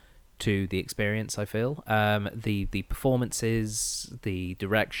the experience, I feel. The performances, the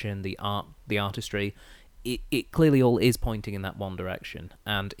direction, the art, the artistry, it clearly all is pointing in that one direction,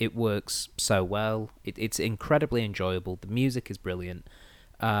 and it works so well. It's incredibly enjoyable. The music is brilliant.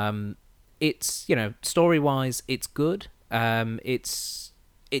 It's, you know, story-wise, it's good. It's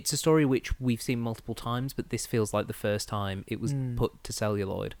a story which we've seen multiple times, but this feels like the first time it was put to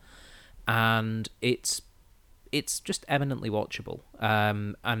celluloid, and it's just eminently watchable.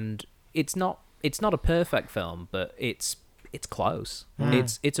 And it's not a perfect film, but it's close.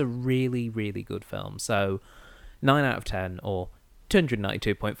 It's a really, really good film. So 9 out of 10, or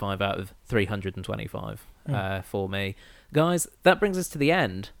 292.5 out of 325 for me. Guys, that brings us to the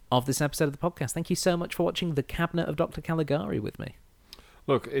end of this episode of the podcast. Thank you so much for watching The Cabinet of Dr. Caligari with me.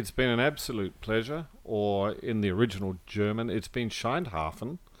 Look, it's been an absolute pleasure, or in the original German, it's been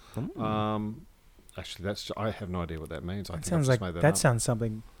Scheindhafen. Actually, I have no idea what that means. I think I've just made that up. Sounds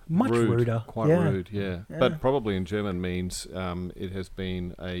something much ruder. Quite rude, yeah. But probably in German means it has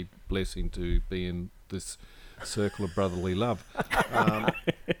been a blessing to be in this circle of brotherly love.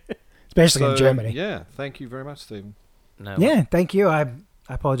 Especially in Germany. Yeah, thank you very much, Stephen. Thank you. I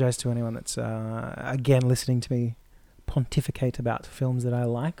apologise to anyone that's, again, listening to me pontificate about films that I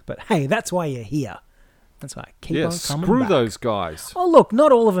like. But hey, that's why you're here. That's why I keep on coming screw back. those guys. Oh, look,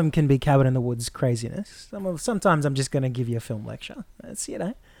 not all of them can be cabin in the woods craziness. Sometimes I'm just going to give you a film lecture. It's,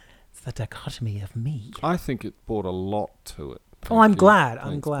 it's the dichotomy of me. I think it brought a lot to it. Oh, I'm glad. Thanks,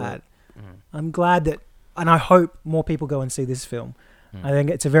 I'm glad. Brett. I'm glad that, and I hope more people go and see this film. I think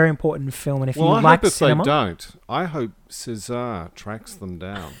it's a very important film, and if you I like hope if cinema, they don't, I hope César tracks them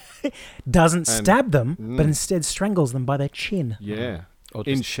down. doesn't And- stab them, but instead strangles them by their chin. Yeah. Or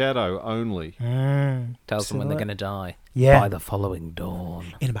In just shadow only. tells them when they're Silhouette. going to die. Yeah. By the following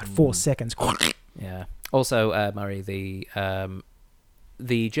dawn. In about 4 seconds. Yeah. Also, Murray, the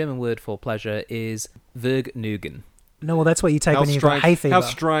German word for pleasure is Vergnügen. No, well, that's what you take when you've got hay fever. How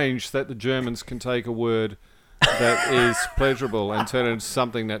strange that the Germans can take a word that is pleasurable and turn it into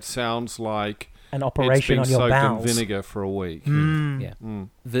something that sounds like An it's operation been on your soaked bowels. in vinegar for a week. Yeah. Mm.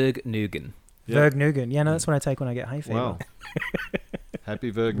 Vergnügen. Yeah. Vergnügen. Yeah, no, that's what I take when I get hay fever. Wow.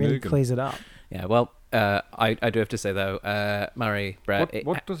 Happy Really Vergnügen. clears it up. Yeah, well, I do have to say, though, Murray, Brett,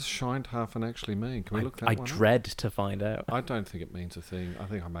 What does Scheinthafen actually mean? Can we look that I one up? dread to find out. I don't think it means a thing. I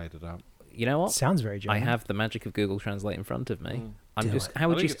think I made it up. You know what? Sounds very I German. have the magic of Google Translate in front of me. I'm Do just. it. How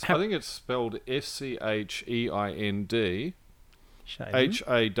would you? I think it's spelled SCHEIND Shaven.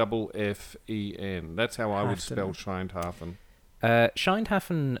 HAFFEN. That's how I would Haften. spell Scheinthafen.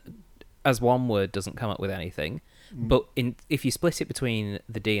 Scheinthafen, as one word, doesn't come up with anything. But if you split it between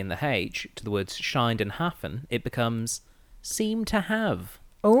the D and the H to the words shined and hafen, it becomes seem to have.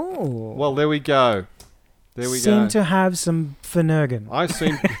 Oh. Well, there we go. There we Seem go. to have some Vergnügen. I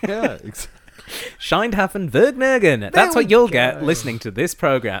seem. Yeah. Scheinthafen Vergnügen. That's what we you'll go. get listening to this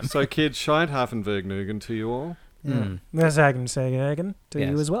program. So, kids, Scheinthafen Vergnügen to you all. That's how I can say Vergnügen to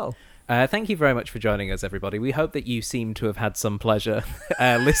you Yes. as well. Thank you very much for joining us, everybody. We hope that you seem to have had some pleasure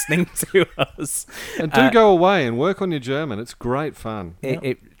listening to us. And do go away and work on your German. It's great fun.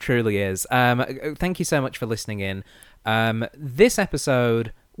 It truly is. Thank you so much for listening in. This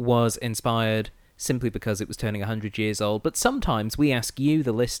episode was inspired simply because it was turning 100 years old, but sometimes we ask you,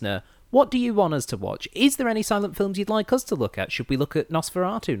 the listener, what do you want us to watch? Is there any silent films you'd like us to look at? Should we look at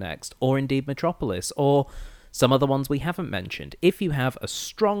Nosferatu next? Or indeed Metropolis? Or some other ones we haven't mentioned? If you have a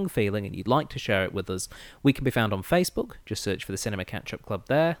strong feeling and you'd like to share it with us, we can be found on Facebook. Just search for the Cinema Catch-Up Club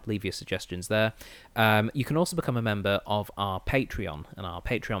there. Leave your suggestions there. You can also become a member of our Patreon, and our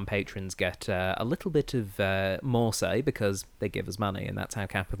Patreon patrons get a little bit of more say because they give us money, and that's how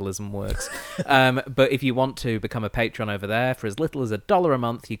capitalism works. But if you want to become a patron over there, for as little as $1 a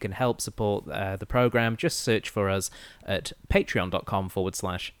month, you can help support the program. Just search for us at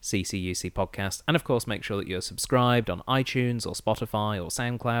patreon.com/CCUC podcast. And of course, make sure that you're subscribed on iTunes or Spotify or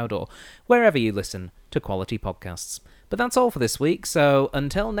SoundCloud or wherever you listen to quality podcasts. But that's all for this week, so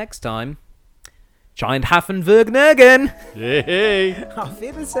until next time, Scheinthafen Vergnügen! Yay! Auf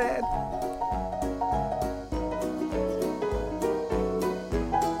Wiedersehen.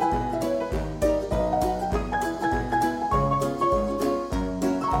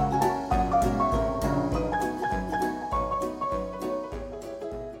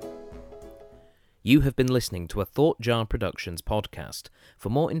 You have been listening to a Thought Jar Productions podcast. For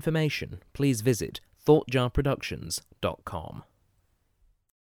more information, please visit thoughtjarproductions.com.